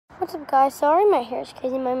What's up, guys? Sorry my hair is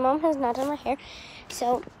crazy. My mom has not done my hair.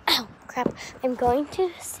 So, oh, crap. I'm going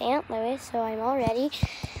to St. Louis, so I'm all ready.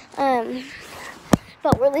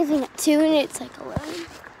 But we're leaving at 2 and it's like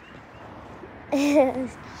 11.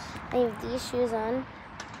 I have these shoes on.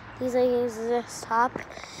 These leggings, this top.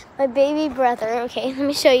 My baby brother, okay, let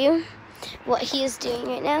me show you what he is doing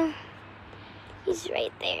right now. He's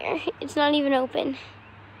right there. It's not even open.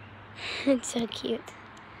 It's so cute.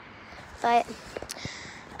 But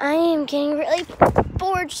I am getting really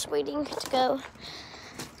bored just waiting to go.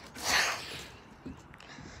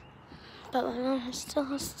 But my mom still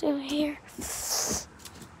has to do my hair.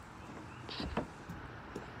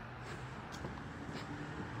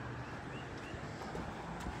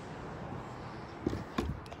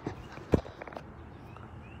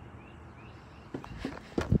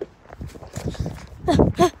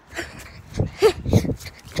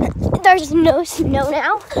 There's no snow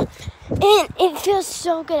now, and it feels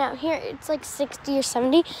so good out here. It's like 60 or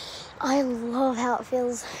 70. I love how it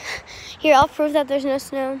feels. Here, I'll prove that there's no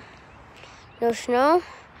snow. No snow,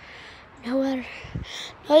 nowhere.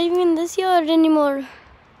 Not even in this yard anymore.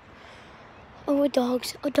 Oh, a dog,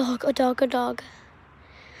 a dog, a dog, a dog.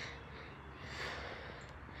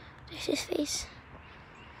 There's his face.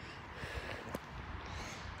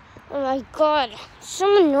 Oh my God,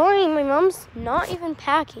 so annoying. My mom's not even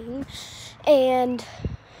packing, and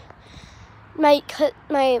my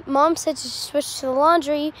mom said to switch to the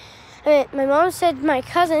laundry. My mom said my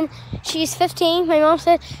cousin, she's 15. My mom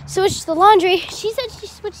said switch to the laundry. She said she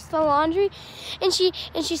switched to the laundry, and she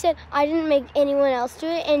said I didn't make anyone else do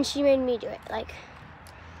it, and she made me do it.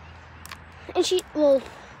 And she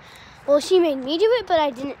she made me do it, but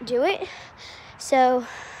I didn't do it. So.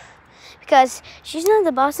 Because she's not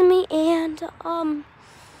the boss of me, and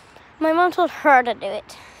my mom told her to do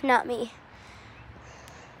it, not me.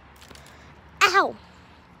 Ow!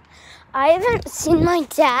 I haven't seen my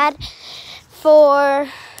dad for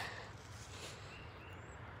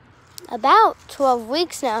about 12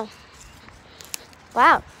 weeks now.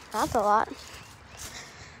 Wow, that's a lot.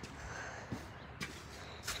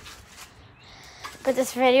 But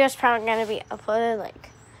this video is probably going to be uploaded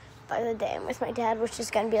by the day I'm with my dad, which is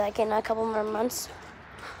going to be in a couple more months.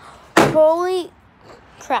 Holy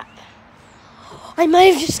crap. I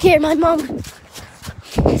might have just scared my mom.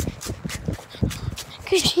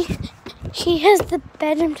 Because she has the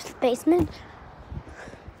bedroom to the basement.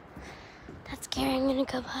 That's scary. I'm going to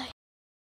go by.